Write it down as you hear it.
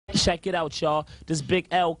Check it out, y'all. This Big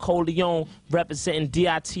L Coleon representing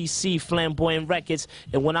DITC Flamboyant Records.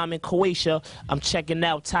 And when I'm in Croatia, I'm checking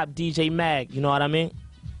out Top DJ Mag. You know what I mean?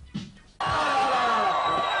 This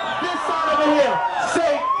side over here,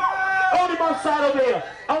 say, only my side over here.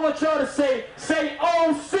 I want y'all to say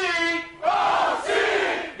OC. OC!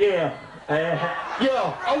 Yeah.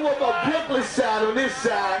 Yo, I want my Brooklyn side on this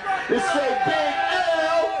side to say Big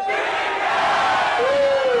L. Big L!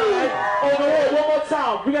 Oh, no, one more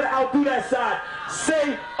time. We gotta outdo that side.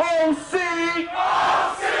 Say OC.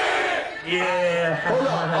 OC! Yeah. Hold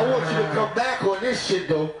on, I want you to come back on this shit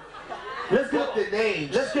though. Let's get the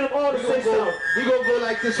names. Let's get them all to say something. We gonna go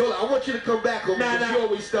like this. Hold on, I want you to come back on because you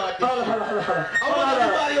always start this. Hold on. I want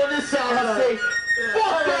everybody on this side to say,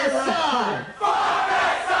 fuck that side. Fuck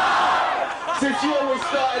that side. Since you always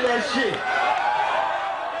starting that shit.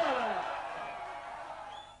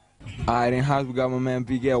 Alright, in house we got my man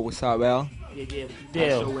Big L. What's up, L? Yeah.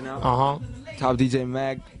 Top DJ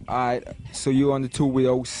Mag. Alright, so you on the tour with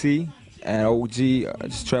OC and OG,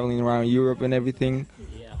 just traveling around Europe and everything.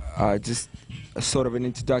 Just a sort of an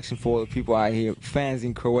introduction for all the people out here, fans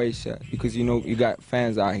in Croatia, because you know you got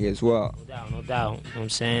fans out here as well. No doubt. You know what I'm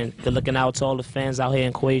saying? Good looking out to all the fans out here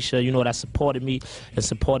in Croatia, you know, that supported me and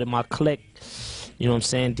supported my clique. You know what I'm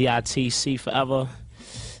saying? DITC forever.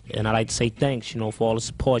 And I like to say thanks, you know, for all the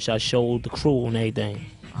support y'all showed the crew and everything.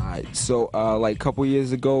 Alright, so like a couple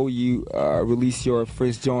years ago, you released your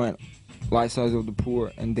first joint, Lifestyles of the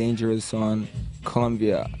Poor and Dangerous on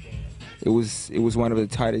Columbia. It was one of the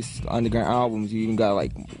tightest underground albums. You even got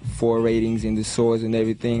like 4 ratings in the stores and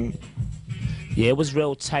everything. Yeah, it was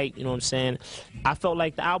real tight, you know what I'm saying? I felt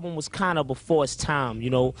like the album was kind of before its time,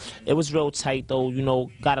 you know? It was real tight though, you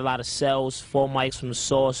know, got a lot of sales, 4 mics from the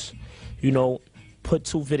source, you know, put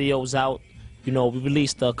 2 videos out. You know, we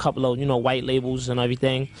released a couple of, you know, white labels and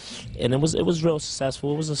everything, and it was real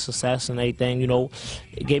successful. It was a success and everything, you know.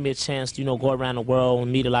 It gave me a chance to, you know, go around the world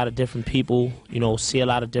and meet a lot of different people, you know, see a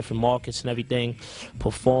lot of different markets and everything,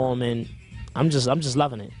 perform, and I'm just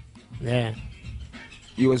loving it. Yeah.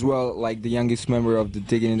 You as well, like the youngest member of the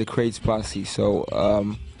Digging in the Crates posse, so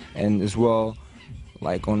and as well,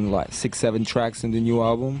 like on like 6-7 tracks in the new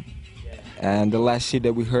album. And the last shit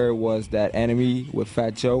that we heard was that Enemy with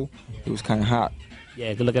Fat Joe. It was kind of hot.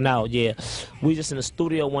 Yeah, good looking out, yeah. We just in the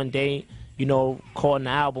studio one day, you know, recording the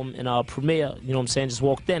album and premiere, you know what I'm saying, just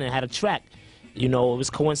walked in and had a track. You know, it was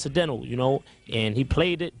coincidental, you know, and he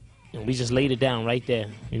played it, and we just laid it down right there,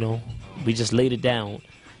 you know. We just laid it down.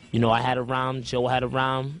 You know, I had a rhyme, Joe had a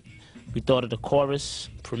rhyme. We thought of the chorus,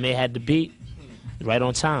 Premier had the beat. Right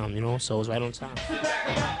on time, you know, so it was right on time.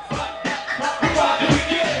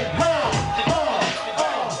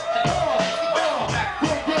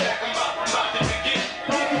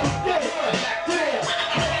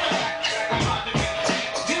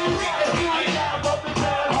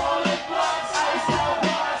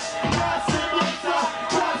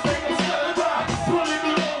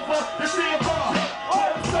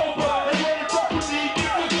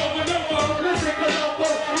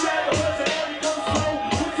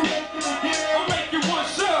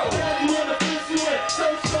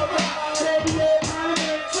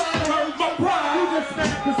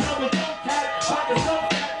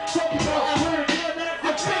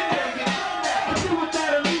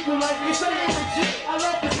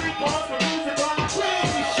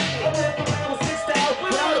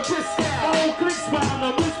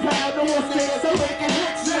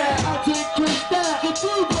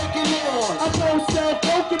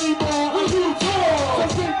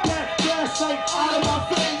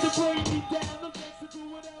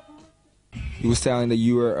 You were telling that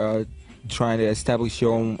you were trying to establish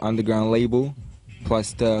your own underground label,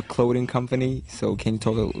 plus the clothing company. So can you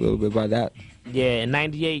talk a little bit about that? Yeah, in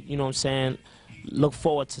 '98, you know what I'm saying, look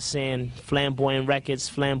forward to seeing Flamboyant Records,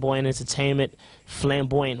 Flamboyant Entertainment,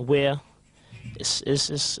 Flamboyant Wear.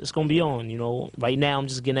 It's gonna be on, you know. Right now I'm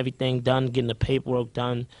just getting everything done, getting the paperwork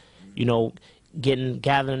done, you know,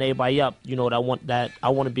 gathering everybody up, you know, that I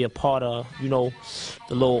want to be a part of, you know,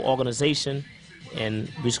 the little organization, and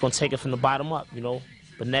we're just gonna take it from the bottom up, you know.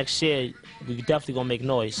 But next year we definitely gonna make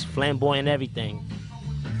noise. Flamboyant everything.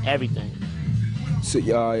 So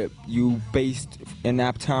you based in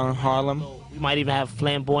Uptown Harlem? We might even have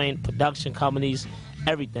Flamboyant production companies,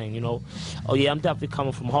 everything, you know. Oh yeah, I'm definitely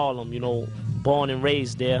coming from Harlem, you know, born and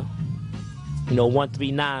raised there. You know,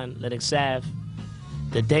 139 Lennox Ave,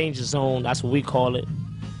 the Danger Zone, that's what we call it.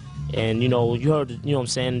 And you know, you heard, you know what I'm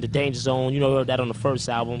saying, the Danger Zone, you know, you heard that on the first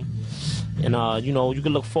album. And you know, you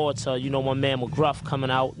can look forward to, you know, my man McGruff coming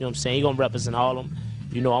out, you know what I'm saying, he gonna represent Harlem.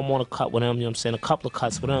 You know, I'm on a cut with him, you know what I'm saying, a couple of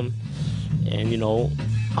cuts with him. And you know,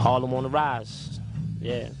 Harlem on the rise.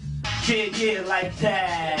 Yeah. Yeah, like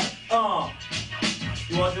that.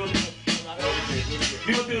 You wanna do it?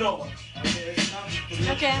 We gonna do it over.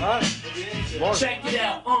 Okay. Check it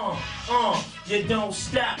out, you don't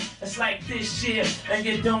stop. It's like this year, and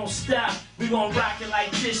you don't stop. We gon' rock it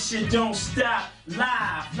like this, you don't stop.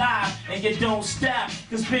 Live, and you don't stop.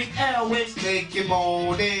 Cause Big L is making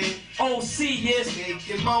money. OC is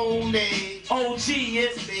making money. OG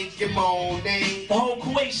is making money. the whole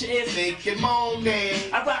Croatia is making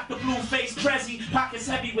money. I rock the blue face Prezi, pockets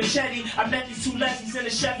heavy with Chetty. I met these two lesbians in a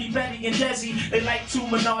Chevy, Betty and Desi. They like to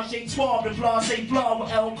menage a 12 and blase blah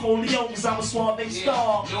with El Coleon, cause I'm a suave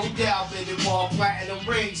star. No doubt, baby, more platinum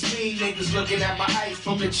rings. Me niggas looking at my ice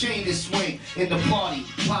from the chain to swing. In the party,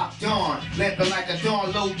 pop dawn, lamping like a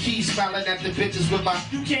dawn, low key, smiling at the bitches with my.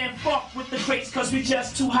 You can't fuck with the crates cause we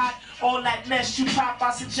just too hot. All that mess you pop,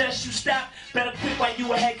 I suggest you stop. Better quit while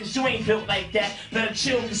you ahead cause you ain't built like that. Better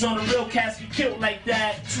chill cause on the real cast you killed like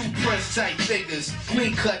that. Two Prince type figures,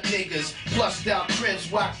 clean cut niggas, plussed out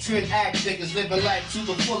cribs, rock twin act niggas, living life to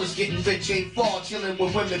the fullest, getting rich ain't fall, chilling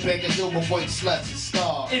with women, begging overweight sluts and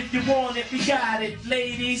stars. If you want it, we got it,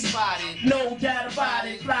 ladies. Spot it. No doubt about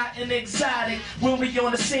it, fly and exotic. When we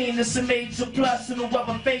on the scene, it's a major plus, and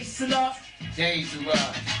whoever facing up,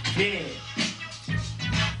 Dangerous. yeah.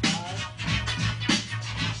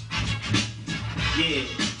 Yeah.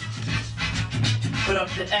 Put up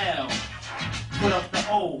the L. Put up the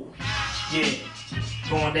O. Yeah.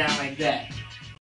 Going down like that.